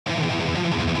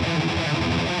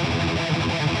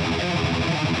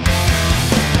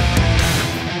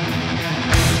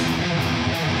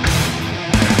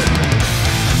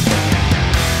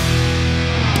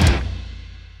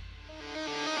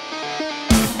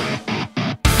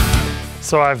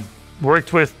So I've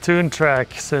worked with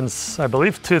Toontrack since, I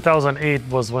believe 2008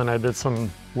 was when I did some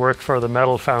work for the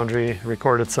Metal Foundry,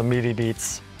 recorded some MIDI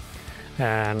beats,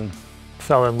 and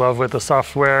fell in love with the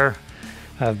software.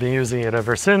 I've been using it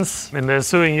ever since. In the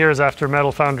ensuing years after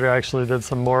Metal Foundry, I actually did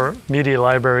some more MIDI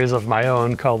libraries of my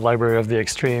own called Library of the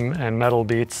Extreme and Metal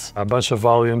Beats, a bunch of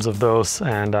volumes of those,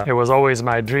 and it was always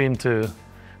my dream to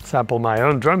sample my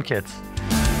own drum kits.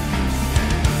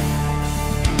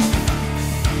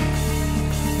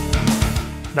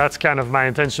 That's kind of my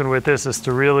intention with this, is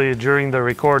to really, during the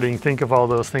recording, think of all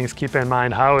those things, keep in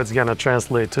mind how it's going to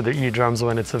translate to the EZdrums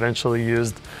when it's eventually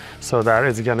used, so that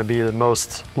it's going to be the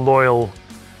most loyal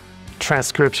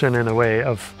transcription in a way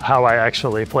of how I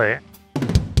actually play.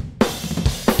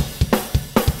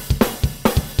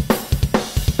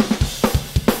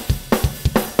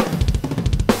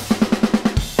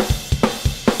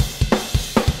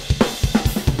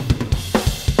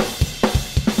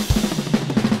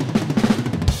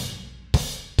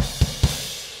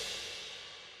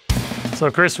 So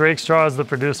Chris Rakestraw is the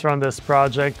producer on this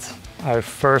project. I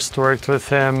first worked with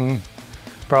him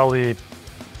probably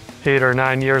 8 or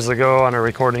 9 years ago on a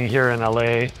recording here in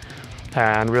LA,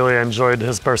 and really enjoyed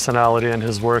his personality and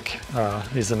his work.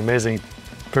 He's an amazing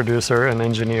producer and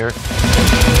engineer.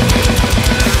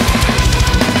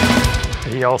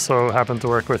 He also happened to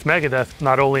work with Megadeth,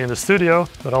 not only in the studio,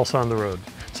 but also on the road.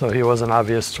 So he was an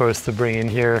obvious choice to bring in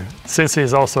here, since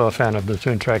he's also a fan of the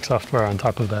Toontrack software on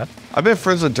top of that. I've been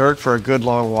friends with Dirk for a good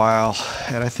long while,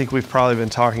 and I think we've probably been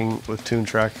talking with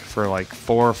Toontrack for like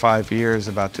 4 or 5 years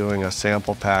about doing a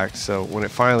sample pack. So when it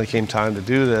finally came time to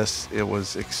do this, it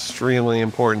was extremely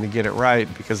important to get it right,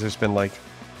 because there's been like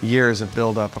years of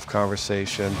buildup of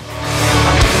conversation.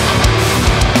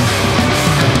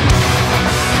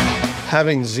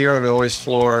 Having zero noise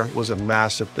floor was a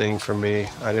massive thing for me.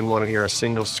 I didn't want to hear a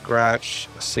single scratch,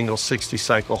 a single 60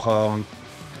 cycle hum,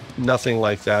 nothing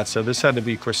like that. So this had to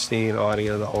be pristine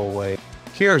audio the whole way.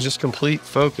 Here is just complete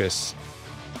focus.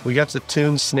 We got to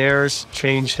tune snares,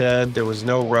 change head, there was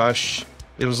no rush.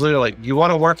 It was literally like, you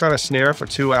want to work on a snare for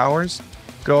 2 hours?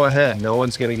 Go ahead, no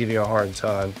one's going to give you a hard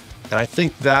time. And I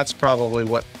think that's probably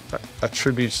what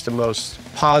attributes the most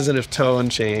positive tone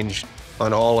change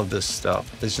on all of this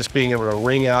stuff, is just being able to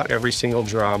ring out every single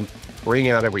drum, ring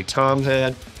out every tom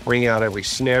head, ring out every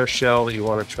snare shell that you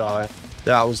want to try.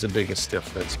 That was the biggest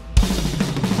difference.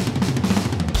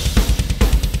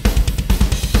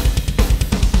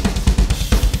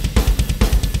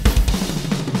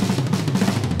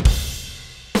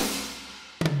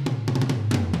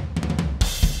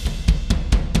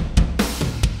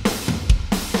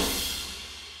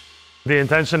 The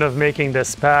intention of making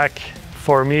this pack,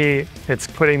 for me, it's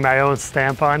putting my own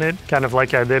stamp on it, kind of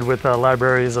like I did with the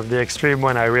Libraries of the Extreme.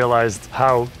 When I realized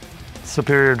how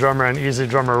Superior Drummer and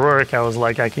EZdrummer work, I was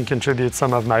like, I can contribute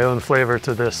some of my own flavor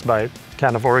to this by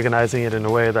kind of organizing it in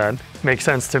a way that makes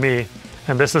sense to me.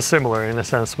 And this is similar in a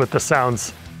sense with the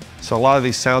sounds. So a lot of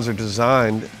these sounds are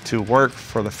designed to work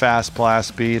for the fast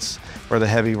blast beats or the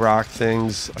heavy rock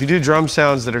things. If you do drum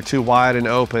sounds that are too wide and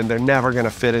open, they're never going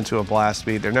to fit into a blast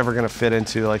beat. They're never going to fit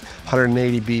into like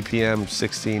 180 BPM,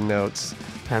 16 notes.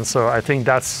 And so I think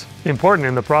that's important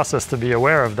in the process to be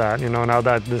aware of that. You know, now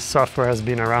that this software has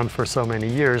been around for so many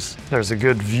years, there's a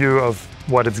good view of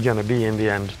what it's going to be in the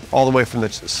end. All the way from the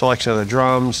selection of the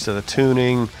drums to the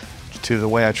tuning to the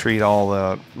way I treat all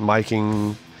the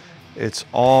miking. It's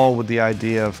all with the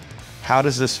idea of how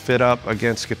does this fit up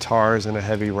against guitars in a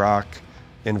heavy rock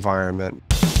environment.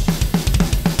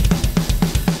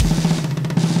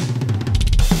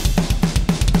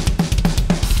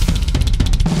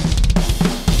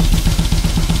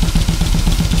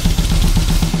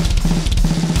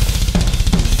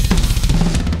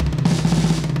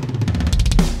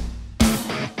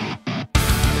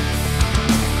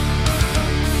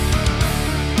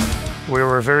 We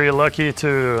were very lucky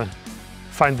to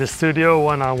find the studio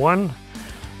one-on-one,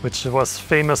 which was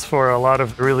famous for a lot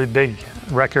of really big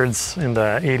records in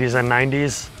the 80s and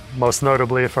 90s, most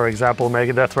notably, for example,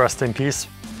 Megadeth, rest in peace.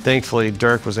 Thankfully,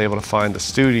 Dirk was able to find the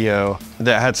studio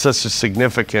that had such a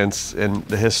significance in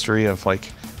the history of,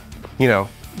 like, you know,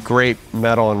 great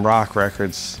metal and rock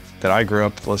records that I grew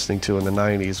up listening to in the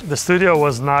 90s. The studio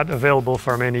was not available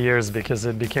for many years because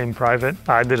it became private.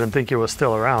 I didn't think it was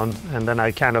still around, and then I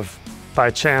kind of by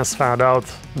chance found out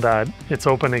that it's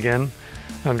open again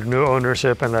under new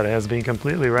ownership and that it has been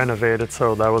completely renovated.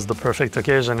 So that was the perfect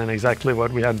occasion and exactly what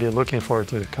we had been looking for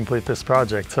to complete this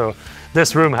project. So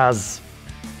this room has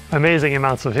amazing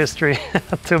amounts of history,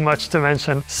 too much to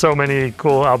mention. So many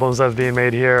cool albums have been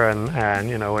made here, and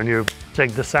you know, when you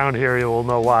check the sound here, you will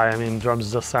know why. I mean,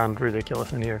 drums just sound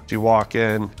ridiculous in here. You walk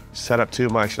in, set up 2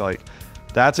 mics, you're like,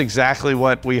 that's exactly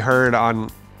what we heard on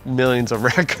millions of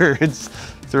records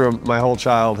through my whole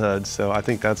childhood. So I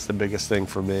think that's the biggest thing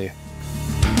for me.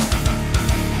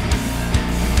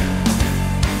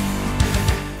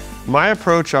 My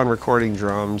approach on recording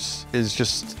drums is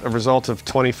just a result of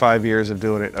 25 years of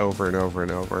doing it over and over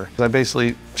and over. I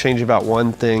basically change about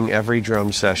one thing every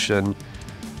drum session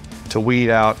to weed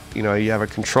out, you know, you have a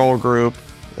control group,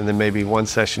 and then maybe one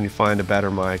session you find a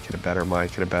better mic and a better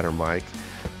mic and a better mic.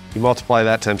 You multiply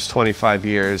that times 25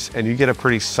 years and you get a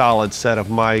pretty solid set of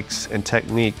mics and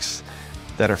techniques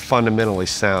that are fundamentally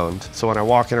sound. So when I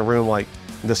walk in a room like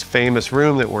this famous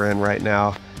room that we're in right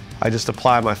now, I just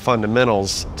apply my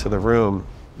fundamentals to the room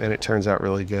and it turns out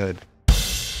really good.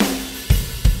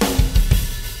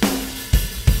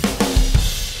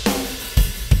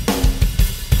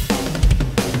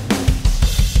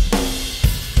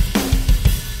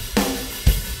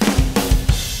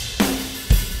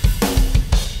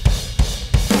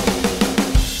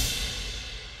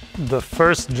 The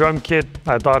first drum kit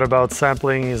I thought about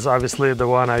sampling is obviously the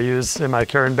one I use in my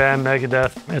current band,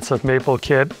 Megadeth. It's a maple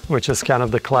kit, which is kind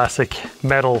of the classic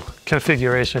metal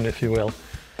configuration, if you will.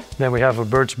 Then we have a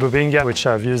birch bubinga, which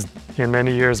I've used in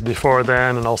many years before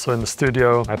then, and also in the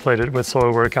studio. I played it with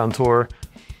Soilwork on tour.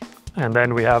 And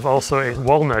then we have also a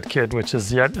walnut kit, which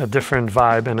is yet a different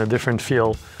vibe and a different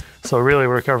feel. So really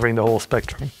we're covering the whole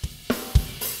spectrum.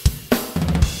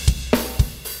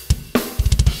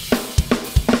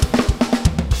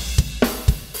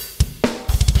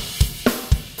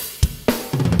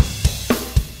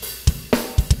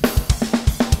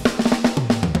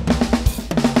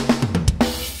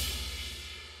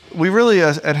 We really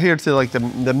adhere to like the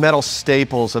metal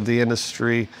staples of the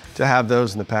industry to have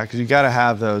those in the pack, because you got to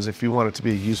have those if you want it to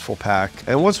be a useful pack.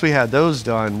 And once we had those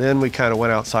done, then we kind of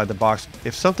went outside the box.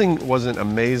 If something wasn't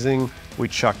amazing, we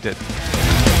chucked it.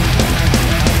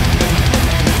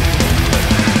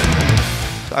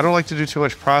 I don't like to do too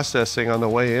much processing on the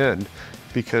way in,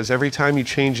 because every time you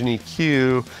change an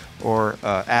EQ or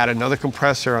add another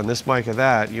compressor on this mic or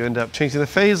that, you end up changing the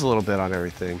phase a little bit on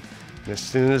everything. And as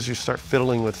soon as you start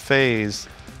fiddling with phase,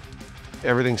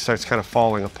 everything starts kind of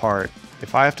falling apart.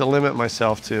 If I have to limit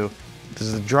myself to,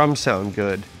 does the drum sound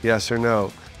good? Yes or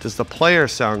no? Does the player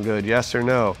sound good? Yes or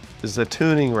no? Is the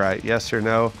tuning right? Yes or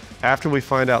no? After we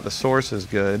find out the source is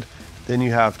good, then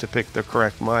you have to pick the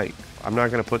correct mic. I'm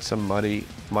not going to put some muddy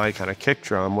mic on a kick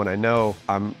drum when I know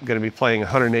I'm going to be playing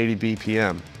 180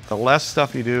 BPM. The less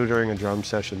stuff you do during a drum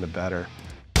session, the better.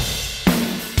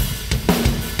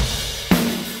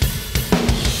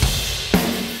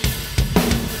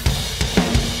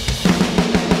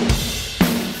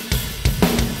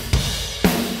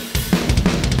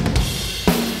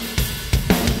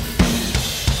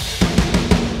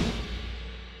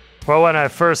 Well, when I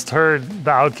first heard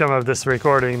the outcome of this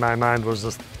recording, my mind was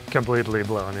just completely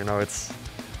blown. You know,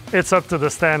 it's up to the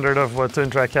standard of what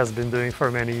Toontrack has been doing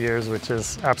for many years, which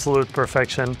is absolute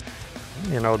perfection.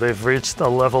 You know, they've reached a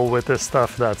level with this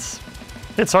stuff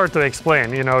it's hard to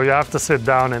explain. You know, you have to sit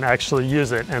down and actually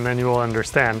use it, and then you will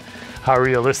understand how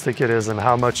realistic it is and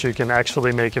how much you can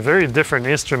actually make a very different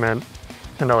instrument,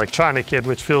 an electronic kit,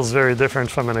 which feels very different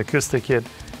from an acoustic kit,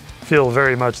 feel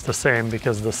very much the same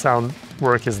because the sound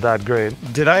work is that great.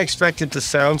 Did I expect it to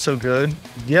sound so good?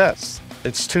 Yes.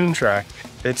 It's Toontrack.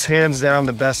 It's hands down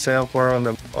the best sampler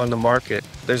on the market.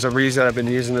 There's a reason I've been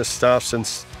using this stuff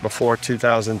since before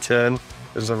 2010.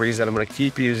 There's a reason I'm going to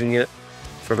keep using it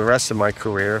for the rest of my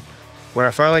career. When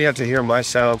I finally got to hear my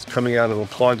sounds coming out of the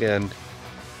plug-in,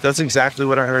 that's exactly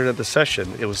what I heard at the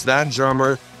session. It was that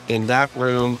drummer in that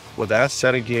room with that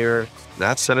set of gear,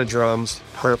 that set of drums,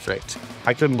 perfect.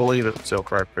 I couldn't believe it was so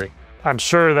perfect. I'm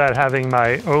sure that having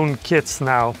my own kits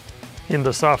now in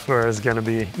the software is going to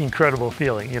be incredible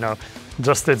feeling, you know.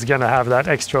 Just it's going to have that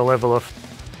extra level of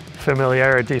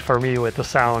familiarity for me with the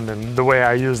sound and the way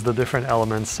I use the different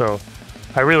elements. So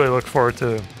I really look forward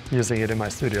to using it in my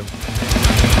studio.